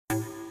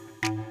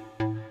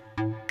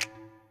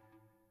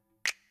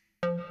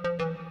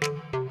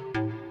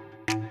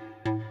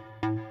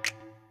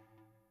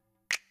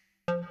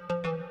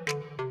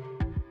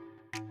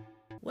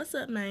What's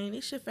up, man?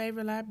 It's your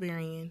favorite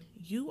librarian.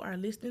 You are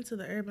listening to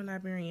the Urban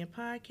Librarian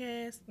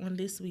Podcast. On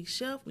this week's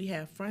shelf, we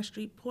have Front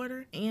Street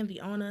Porter and the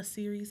On Us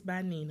series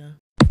by Nina.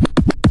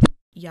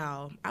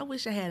 Y'all, I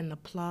wish I had an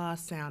applause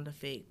sound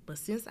effect, but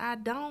since I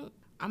don't,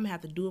 I'm gonna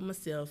have to do it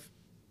myself.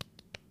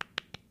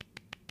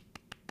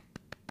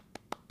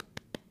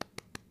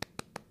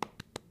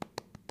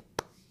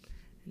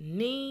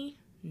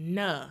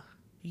 Nina,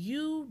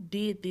 you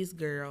did this,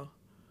 girl.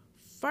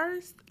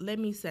 First, let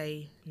me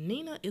say,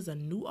 Nina is a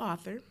new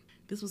author.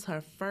 This was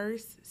her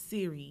first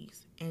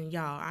series, and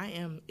y'all, I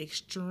am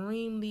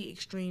extremely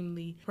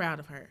proud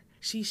of her.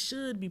 She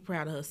should be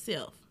proud of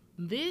herself.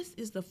 This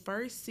is the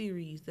first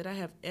series that I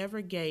have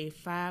ever gave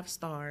 5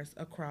 stars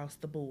across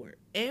the board.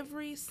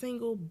 Every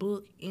single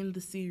book in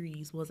the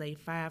series was a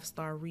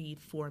 5-star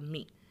read for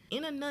me.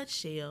 In a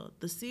nutshell,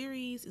 the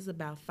series is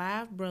about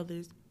 5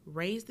 brothers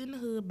raised in the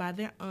hood by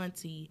their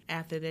auntie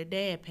after their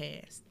dad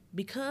passed.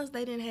 Because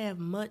they didn't have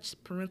much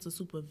parental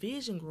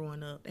supervision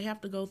growing up, they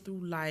have to go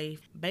through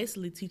life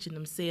basically teaching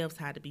themselves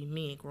how to be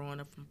men,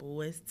 growing up from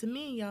boys to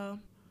men, y'all.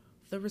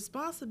 The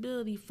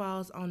responsibility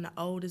falls on the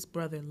oldest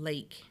brother,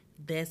 Lake.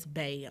 That's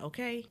Bay,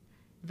 okay?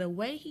 The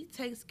way he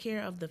takes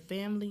care of the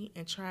family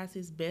and tries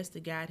his best to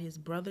guide his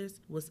brothers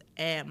was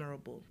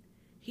admirable.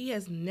 He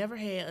has never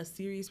had a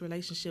serious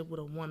relationship with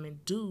a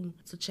woman due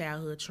to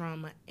childhood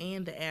trauma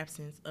and the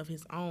absence of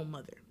his own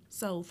mother.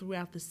 So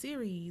throughout the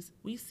series,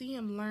 we see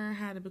him learn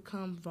how to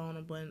become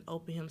vulnerable and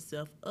open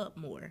himself up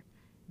more.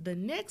 The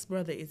next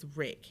brother is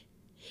Rick.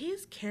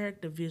 His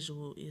character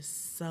visual is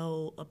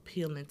so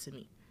appealing to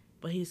me.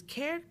 But his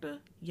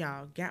character,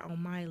 y'all, got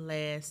on my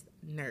last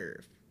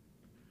nerve.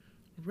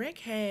 Rick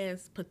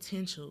has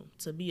potential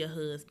to be a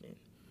husband,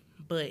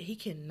 but he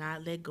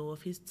cannot let go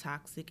of his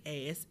toxic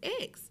ass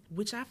ex,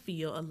 which I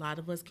feel a lot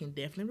of us can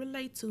definitely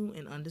relate to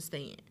and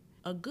understand.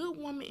 A good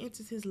woman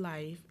enters his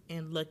life,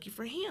 and lucky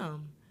for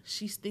him,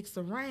 she sticks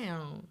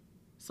around,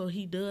 so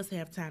he does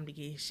have time to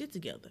get his shit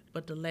together.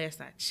 But the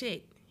last I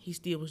checked, he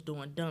still was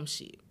doing dumb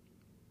shit.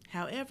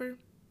 However,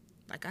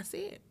 like I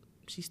said,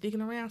 she's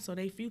sticking around, so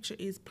their future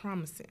is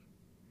promising.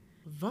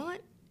 Vaughn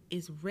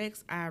is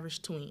Rex's Irish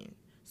twin,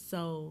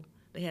 so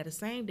they had the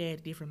same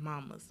dad, different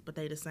mamas, but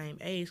they the same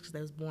age because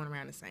they was born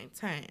around the same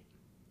time.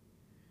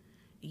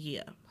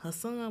 Yeah, her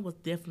son was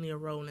definitely a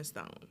Rolling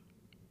Stone.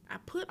 I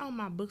put on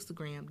my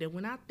Bookstagram that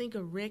when I think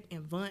of Rick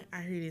and Vaughn,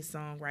 I hear this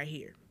song right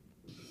here.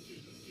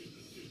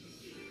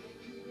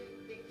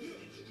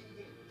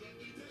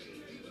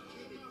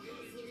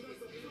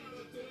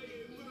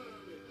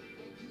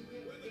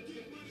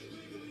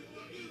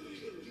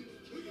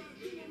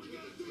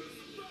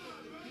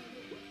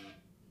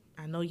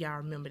 I know y'all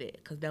remember that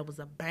because that was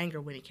a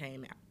banger when it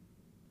came out.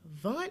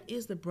 Vaughn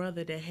is the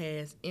brother that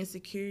has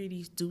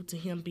insecurities due to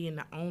him being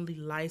the only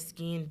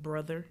light-skinned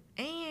brother,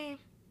 and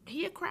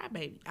he a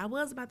crybaby. I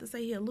was about to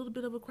say he a little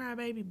bit of a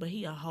crybaby, but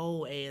he a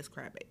whole ass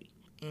crybaby.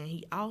 And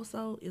he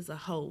also is a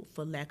hoe,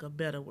 for lack of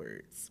better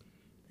words.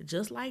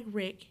 Just like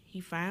Rick,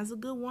 he finds a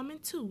good woman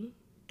too,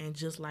 and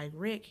just like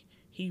Rick,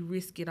 he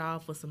risk it all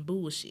for some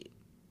bullshit.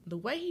 The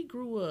way he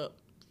grew up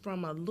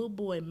from a little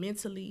boy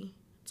mentally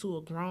to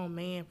a grown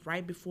man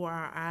right before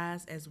our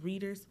eyes as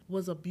readers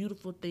was a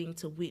beautiful thing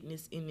to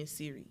witness in this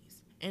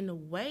series. And the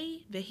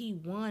way that he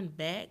won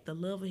back the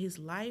love of his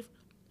life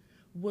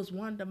was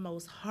one of the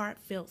most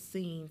heartfelt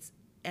scenes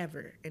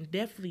ever, and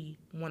definitely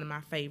one of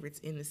my favorites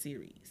in the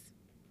series.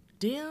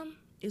 Dim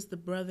is the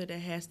brother that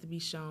has to be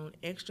shown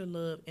extra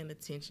love and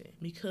attention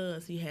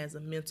because he has a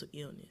mental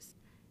illness.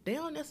 They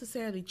don't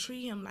necessarily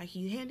treat him like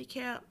he's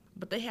handicapped,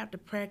 but they have to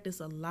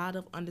practice a lot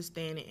of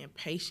understanding and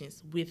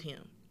patience with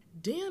him.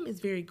 Dim is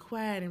very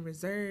quiet and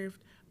reserved,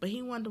 but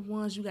he one of the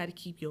ones you got to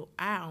keep your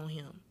eye on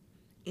him.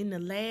 In the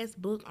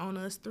last book, On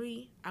Us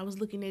 3, I was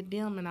looking at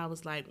Dim and I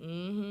was like,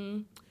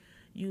 you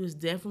is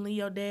definitely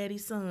your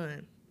daddy's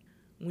son.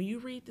 When you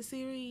read the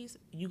series,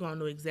 you going to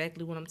know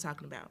exactly what I'm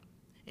talking about.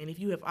 And if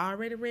you have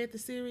already read the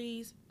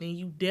series, then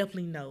you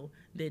definitely know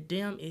that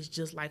Dim is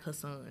just like her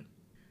son.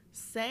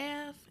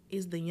 Sav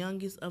is the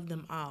youngest of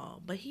them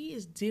all, but he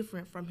is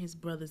different from his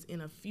brothers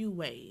in a few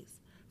ways.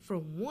 For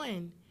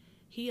one,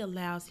 he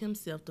allows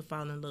himself to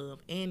fall in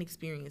love and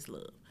experience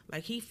love.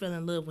 Like he fell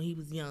in love when he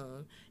was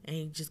young and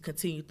he just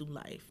continued through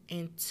life.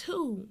 And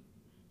 2,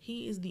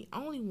 he is the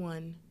only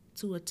one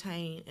to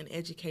attain an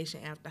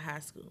education after high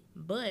school.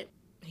 But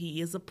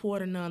he is a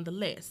porter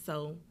nonetheless.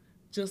 So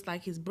just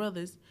like his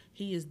brothers,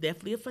 he is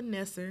definitely a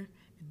finesser,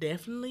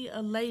 definitely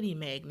a lady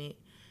magnet.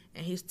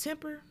 And his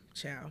temper,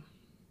 child,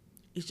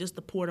 it's just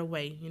the porter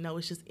way.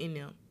 It's just in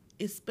them.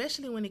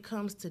 Especially when it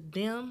comes to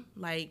them,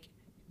 like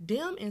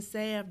Dim and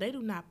Sav, they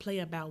do not play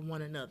about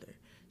one another.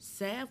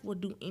 Sav will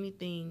do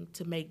anything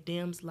to make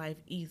Dim's life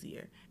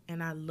easier,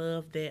 and I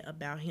love that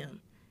about him.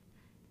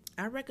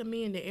 I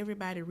recommend that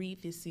everybody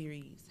read this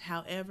series.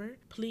 However,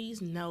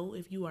 please know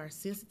if you are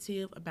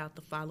sensitive about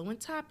the following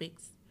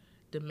topics: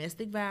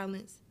 domestic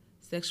violence,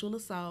 sexual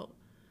assault,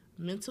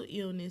 mental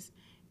illness,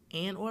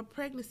 and or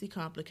pregnancy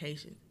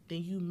complications,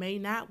 then you may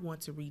not want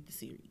to read the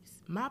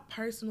series. My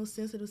personal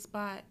sensitive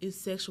spot is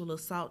sexual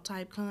assault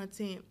type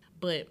content,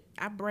 But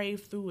I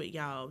braved through it,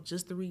 y'all,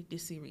 just to read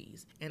this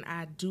series, and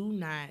I do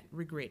not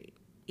regret it.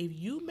 If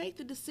you make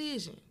the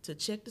decision to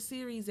check the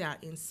series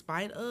out in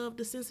spite of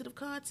the sensitive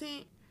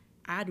content,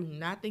 I do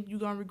not think you're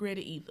going to regret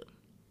it either.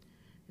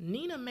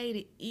 Nina made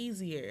it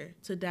easier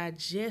to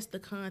digest the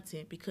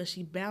content because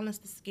she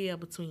balanced the scale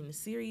between the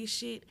serious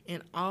shit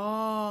and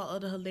all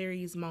of the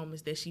hilarious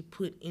moments that she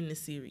put in the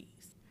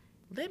series.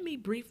 Let me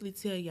briefly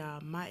tell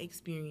y'all my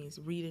experience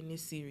reading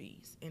this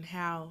series and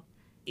how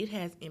it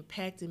has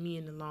impacted me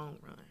in the long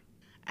run.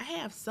 I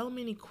have so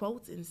many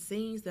quotes and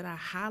scenes that I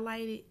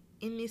highlighted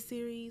in this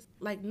series.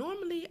 Like,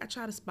 normally I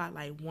try to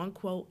spotlight one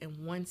quote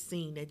and one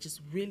scene that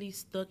just really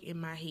stuck in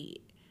my head.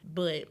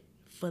 But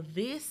for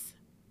this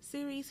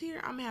series here,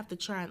 I'm gonna have to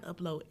try and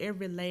upload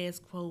every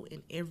last quote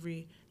and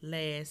every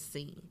last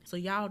scene. So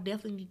y'all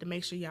definitely need to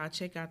make sure y'all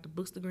check out the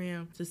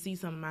Bookstagram to see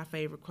some of my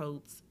favorite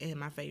quotes and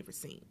my favorite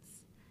scenes.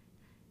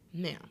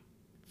 Now,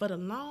 for the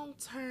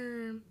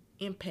long-term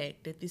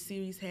impact that this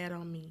series had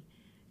on me,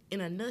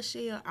 in a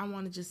nutshell, I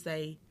want to just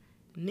say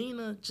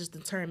Nina just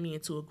turned me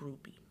into a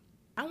groupie.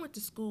 I went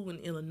to school in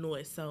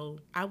Illinois, so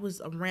I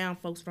was around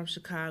folks from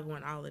Chicago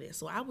and all of that.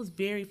 So I was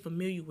very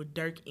familiar with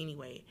Dirk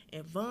anyway.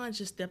 And Von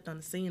just stepped on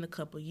the scene a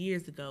couple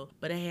years ago,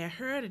 but I had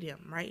heard of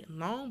them, right?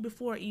 Long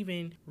before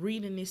even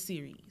reading this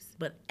series.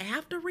 But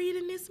after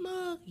reading this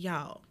mug,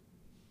 y'all,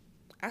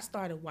 I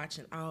started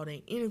watching all their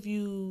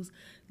interviews,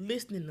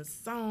 listening to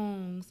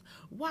songs,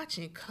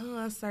 watching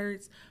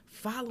concerts,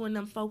 following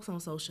them folks on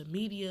social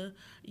media.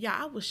 Yeah,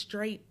 I was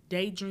straight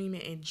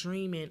daydreaming and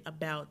dreaming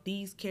about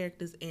these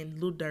characters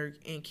and Lil Durk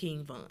and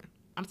King Von.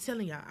 I'm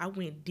telling y'all, I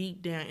went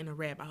deep down in a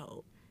rabbit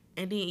hole.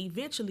 And then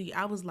eventually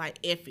I was like,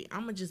 F it,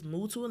 I'm going to just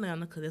move to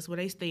Atlanta because that's where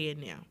they stay at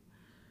now.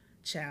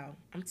 Child,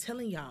 I'm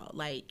telling y'all,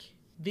 like,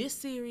 this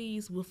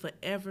series will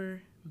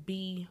forever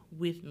be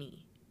with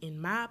me.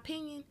 In my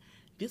opinion,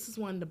 this is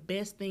one of the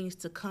best things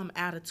to come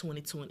out of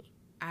 2020.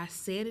 I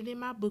said it in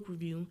my book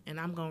review, and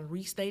I'm going to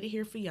restate it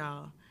here for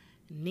y'all.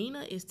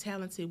 Nina is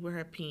talented with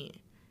her pen.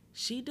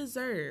 She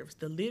deserves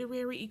the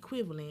literary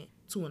equivalent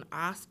to an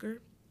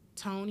Oscar,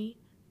 Tony,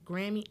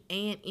 Grammy,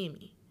 and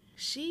Emmy.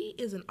 She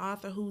is an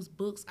author whose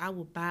books I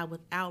will buy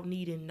without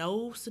needing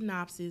no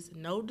synopsis,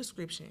 no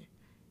description.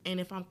 And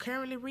if I'm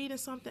currently reading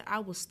something, I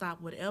will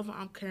stop whatever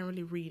I'm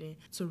currently reading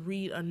to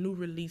read a new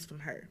release from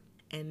her.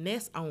 And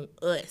that's on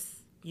us.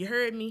 You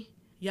heard me?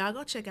 Y'all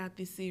go check out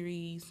this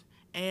series.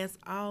 As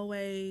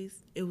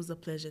always, it was a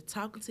pleasure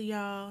talking to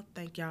y'all.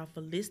 Thank y'all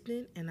for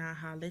listening, and I'll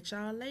holler at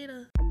y'all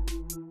later.